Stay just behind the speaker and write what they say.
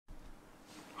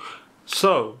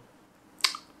So,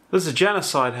 there's a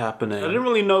genocide happening. I didn't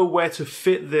really know where to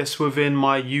fit this within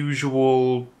my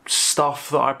usual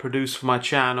stuff that I produce for my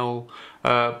channel,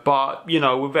 but, you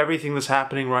know, with everything that's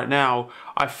happening right now,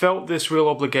 I felt this real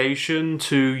obligation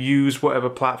to use whatever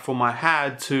platform I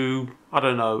had to, I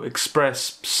don't know,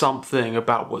 express something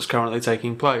about what's currently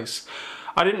taking place.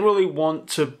 I didn't really want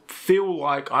to feel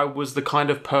like I was the kind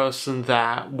of person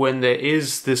that when there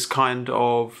is this kind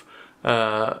of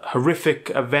horrific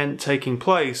event taking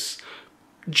place,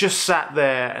 just sat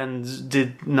there and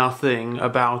did nothing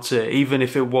about it, even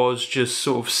if it was just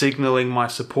sort of signaling my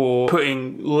support,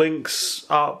 putting links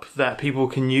up that people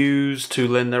can use to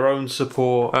lend their own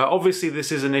support. Obviously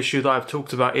this is an issue that I've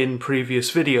talked about in previous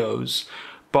videos,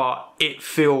 but it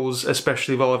feels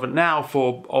especially relevant now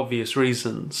for obvious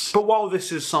reasons. But while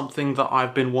this is something that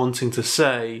I've been wanting to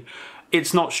say,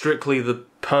 it's not strictly the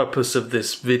purpose of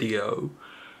this video.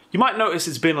 You might notice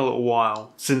it's been a little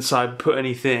while since I put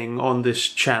anything on this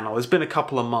channel. It's been a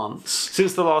couple of months.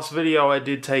 Since the last video I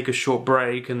did take a short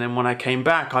break, and then when I came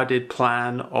back I did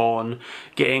plan on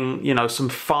getting, you know, some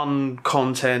fun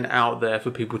content out there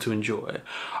for people to enjoy.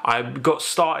 I got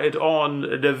started on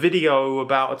a video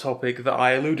about a topic that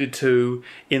I alluded to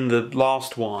in the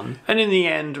last one, and in the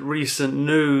end recent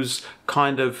news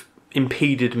kind of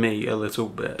impeded me a little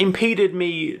bit. Impeded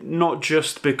me not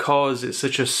just because it's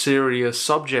such a serious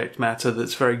subject matter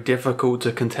that's very difficult to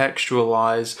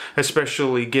contextualize,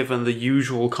 especially given the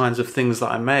usual kinds of things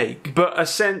that I make, but a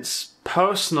sense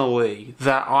personally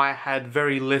that I had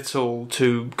very little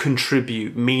to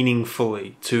contribute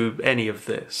meaningfully to any of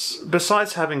this.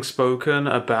 Besides having spoken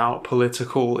about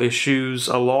political issues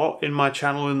a lot in my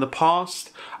channel in the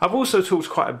past, I've also talked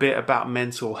quite a bit about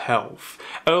mental health.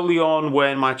 Early on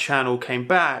when my channel came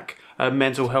back,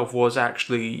 mental health was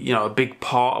actually, you know, a big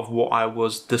part of what I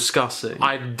was discussing.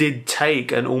 I did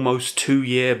take an almost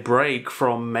 2-year break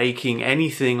from making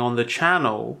anything on the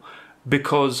channel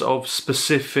because of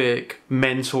specific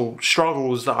mental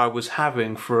struggles that I was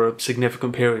having for a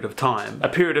significant period of time. A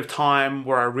period of time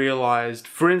where I realized,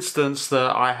 for instance,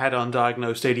 that I had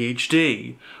undiagnosed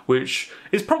ADHD, which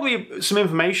is probably some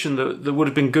information that would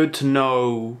have been good to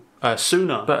know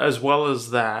sooner, but as well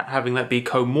as that, having that be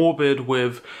comorbid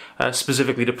with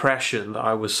specifically depression that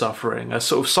I was suffering, a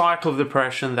sort of cycle of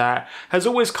depression that has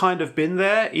always kind of been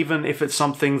there, even if it's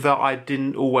something that I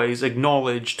didn't always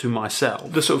acknowledge to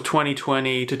myself. The sort of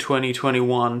 2020 to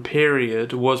 2021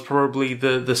 period was probably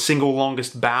the single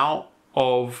longest bout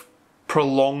of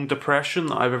prolonged depression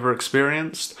that I've ever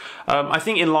experienced. I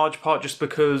think in large part just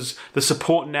because the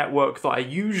support network that I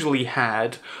usually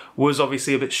had was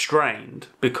obviously a bit strained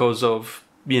because of,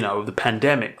 you know, the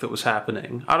pandemic that was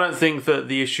happening. I don't think that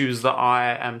the issues that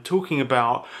I am talking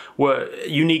about were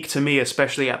unique to me,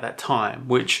 especially at that time,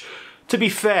 which, to be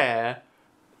fair,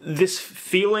 this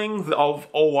feeling of,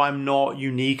 oh, I'm not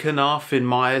unique enough in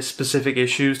my specific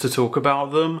issues to talk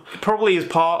about them, probably is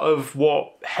part of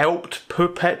what helped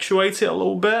perpetuate it a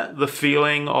little bit. The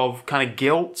feeling of kind of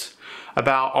guilt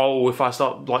about, oh, if I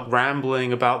start like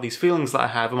rambling about these feelings that I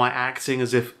have, am I acting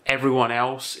as if everyone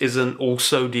else isn't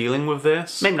also dealing with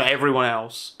this? Maybe not everyone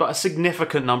else, but a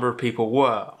significant number of people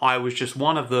were. I was just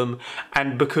one of them,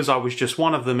 and because I was just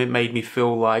one of them, it made me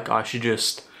feel like I should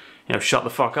just, you know, shut the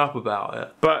fuck up about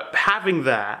it. But having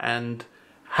that and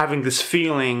having this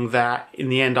feeling that in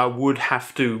the end I would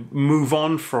have to move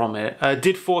on from it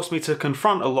did force me to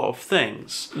confront a lot of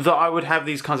things. That I would have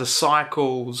these kinds of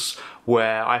cycles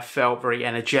where I felt very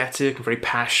energetic and very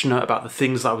passionate about the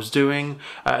things that I was doing,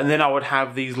 and then I would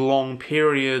have these long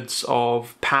periods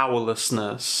of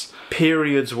powerlessness,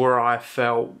 periods where I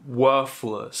felt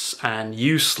worthless and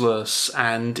useless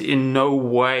and in no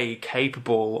way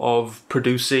capable of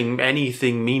producing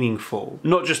anything meaningful.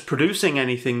 Not just producing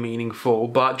anything meaningful,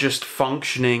 but just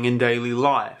functioning in daily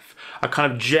life. A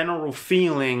kind of general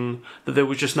feeling that there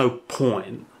was just no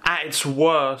point. At its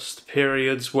worst,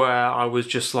 periods where I was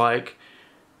just like,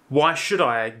 why should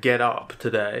I get up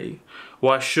today?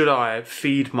 Why should I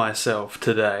feed myself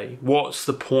today? What's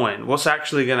the point? What's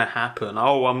actually going to happen?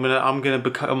 Oh, I'm gonna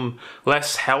become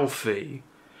less healthy.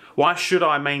 Why should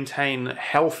I maintain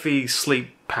healthy sleep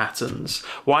patterns?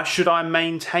 Why should I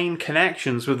maintain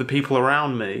connections with the people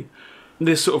around me?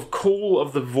 This sort of call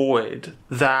of the void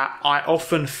that I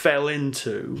often fell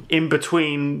into in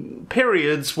between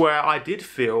periods where I did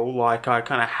feel like I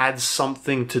kind of had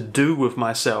something to do with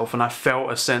myself and I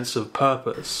felt a sense of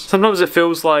purpose. Sometimes it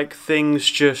feels like things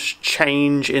just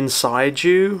change inside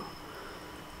you,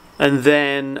 and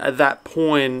then at that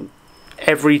point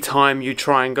every time you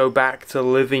try and go back to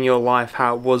living your life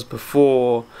how it was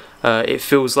before, it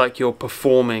feels like you're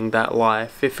performing that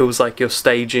life. It feels like you're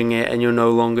staging it and you're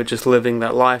no longer just living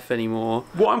that life anymore.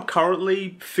 What I'm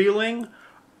currently feeling,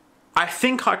 I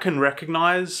think I can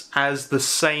recognize as the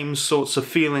same sorts of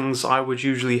feelings I would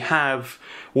usually have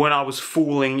when I was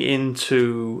falling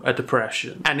into a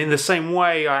depression. And in the same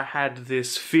way, I had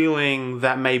this feeling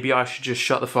that maybe I should just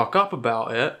shut the fuck up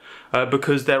about it,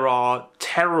 because there are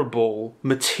terrible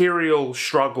material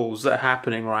struggles that are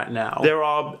happening right now. There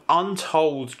are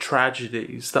untold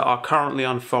tragedies that are currently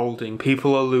unfolding.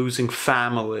 People are losing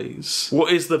families.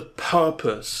 What is the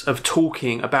purpose of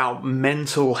talking about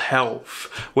mental health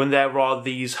when there are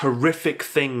these horrific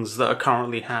things that are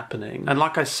currently happening? And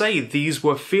like I say, these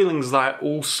were feelings that I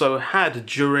also had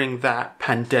during that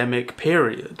pandemic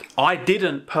period. I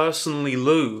didn't personally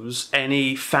lose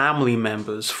any family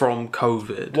members from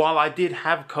COVID. While I did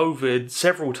have COVID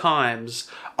several times,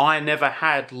 I never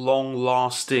had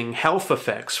long-lasting health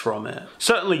effects from it.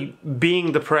 Certainly,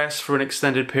 being depressed for an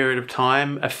extended period of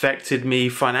time affected me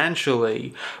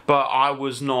financially, but I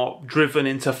was not driven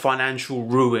into financial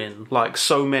ruin like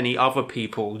so many other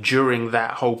people during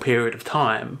that whole period of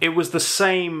time. It was the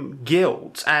same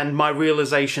guilt, and my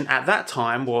realization at that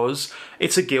time was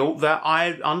it's a guilt that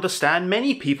I understand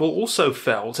many people also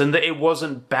felt, and that it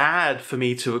wasn't bad for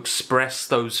me to express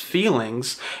those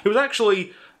feelings. It was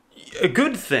actually a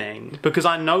good thing, because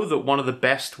I know that one of the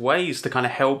best ways to kind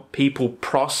of help people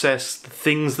process the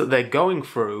things that they're going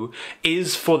through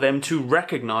is for them to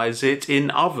recognize it in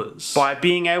others. By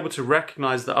being able to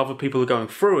recognize that other people are going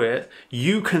through it,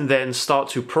 you can then start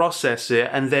to process it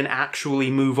and then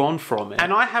actually move on from it.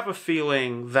 And I have a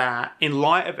feeling that in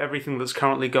light of everything that's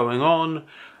currently going on,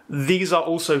 these are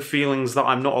also feelings that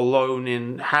I'm not alone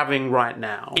in having right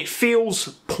now. It feels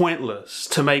pointless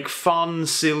to make fun,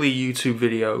 silly YouTube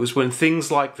videos when things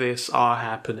like this are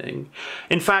happening.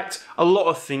 In fact, a lot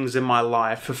of things in my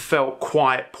life have felt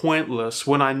quite pointless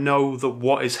when I know that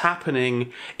what is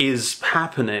happening is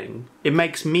happening. It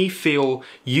makes me feel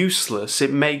useless.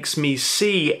 It makes me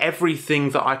see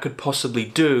everything that I could possibly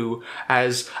do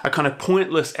as a kind of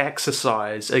pointless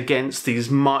exercise against these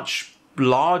much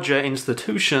larger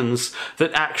institutions that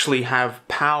actually have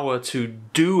power to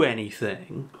do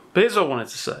anything. But here's what I wanted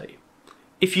to say.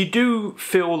 If you do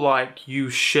feel like you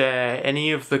share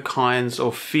any of the kinds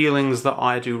of feelings that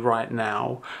I do right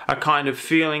now, a kind of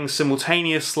feeling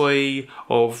simultaneously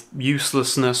of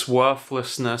uselessness,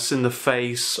 worthlessness in the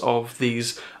face of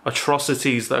these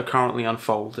atrocities that are currently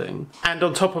unfolding, and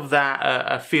on top of that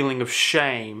a feeling of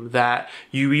shame that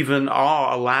you even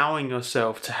are allowing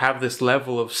yourself to have this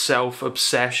level of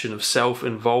self-obsession, of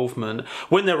self-involvement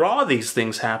when there are these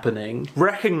things happening,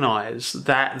 recognize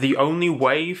that the only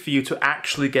way for you to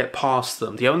actually get past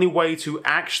them, the only way to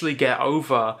actually get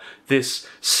over this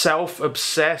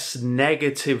self-obsessed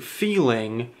negative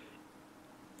feeling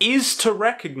is to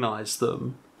recognize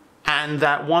them. And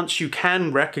that once you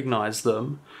can recognize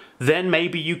them, then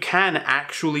maybe you can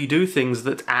actually do things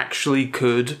that actually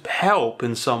could help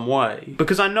in some way.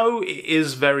 Because I know it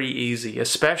is very easy,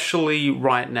 especially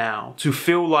right now, to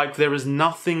feel like there is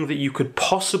nothing that you could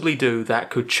possibly do that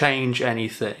could change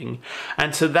anything.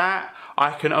 And to that,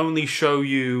 I can only show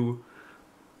you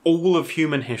all of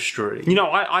human history. You know,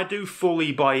 I do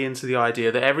fully buy into the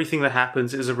idea that everything that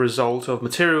happens is a result of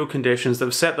material conditions that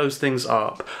have set those things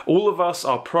up. All of us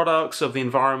are products of the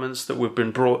environments that we've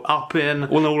been brought up in.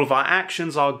 All of our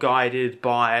actions are guided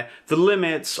by the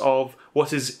limits of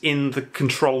what is in the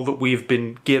control that we've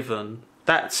been given.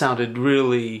 That sounded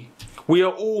really... We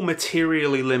are all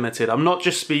materially limited. I'm not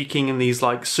just speaking in these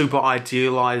like super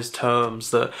idealized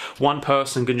terms that one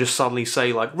person can just suddenly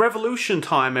say like revolution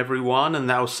time everyone and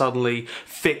that'll suddenly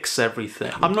fix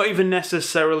everything. I'm not even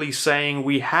necessarily saying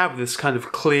we have this kind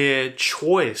of clear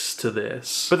choice to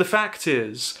this. But the fact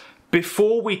is,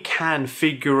 before we can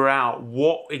figure out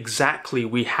what exactly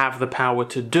we have the power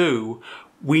to do,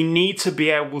 we need to be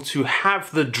able to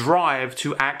have the drive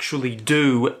to actually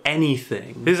do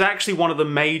anything. This is actually one of the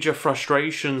major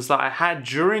frustrations that I had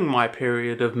during my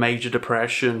period of major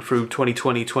depression through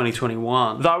 2020,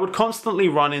 2021. That I would constantly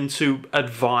run into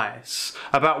advice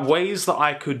about ways that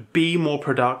I could be more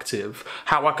productive,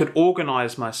 how I could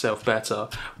organize myself better,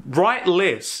 write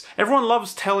lists. Everyone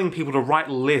loves telling people to write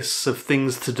lists of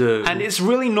things to do. And it's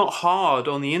really not hard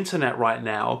on the internet right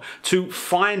now to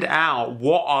find out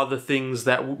what are the things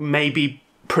that may be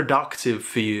productive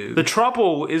for you. The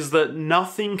trouble is that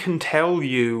nothing can tell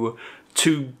you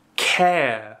to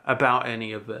care about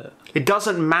any of it. It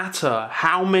doesn't matter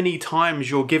how many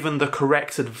times you're given the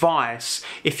correct advice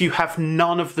if you have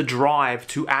none of the drive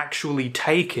to actually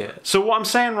take it. So what I'm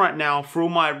saying right now, for all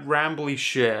my rambly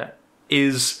shit,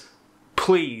 is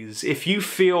please, if you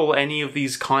feel any of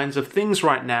these kinds of things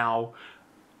right now,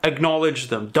 acknowledge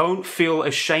them. Don't feel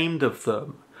ashamed of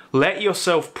them. Let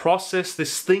yourself process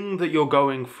this thing that you're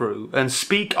going through and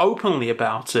speak openly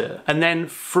about it. And then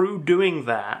through doing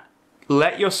that,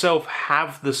 let yourself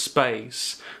have the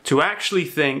space to actually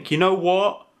think, you know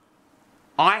what?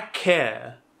 I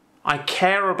care. I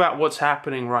care about what's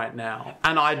happening right now.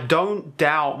 And I don't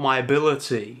doubt my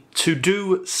ability to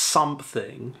do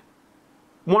something.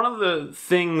 One of the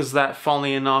things that,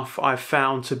 funnily enough, I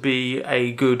found to be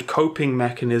a good coping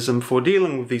mechanism for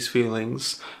dealing with these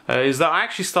feelings is that I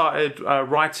actually started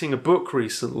writing a book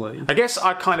recently. I guess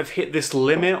I kind of hit this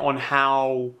limit on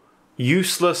how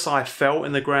useless I felt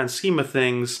in the grand scheme of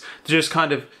things to just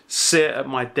kind of sit at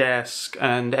my desk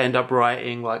and end up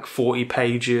writing like 40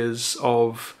 pages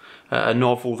of a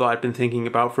novel that I'd been thinking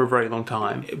about for a very long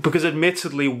time. Because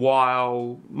admittedly,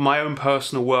 while my own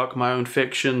personal work, my own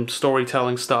fiction,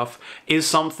 storytelling stuff is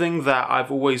something that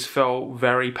I've always felt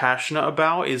very passionate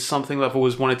about, is something that I've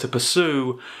always wanted to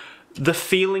pursue, the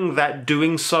feeling that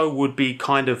doing so would be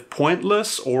kind of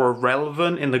pointless or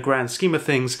irrelevant in the grand scheme of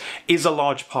things is a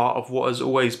large part of what has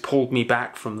always pulled me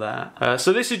back from that.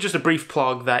 So this is just a brief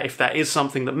plug that if that is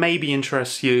something that maybe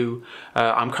interests you,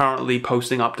 I'm currently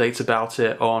posting updates about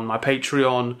it on my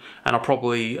Patreon, and I'll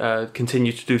probably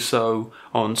continue to do so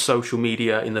on social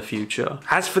media in the future.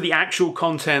 As for the actual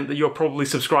content that you're probably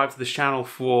subscribed to this channel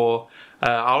for,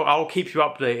 I'll keep you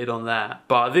updated on that,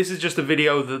 but this is just a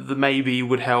video that maybe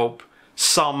would help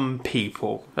some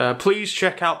people. Please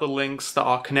check out the links that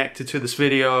are connected to this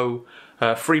video,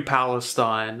 Free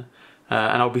Palestine,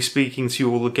 and I'll be speaking to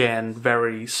you all again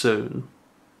very soon.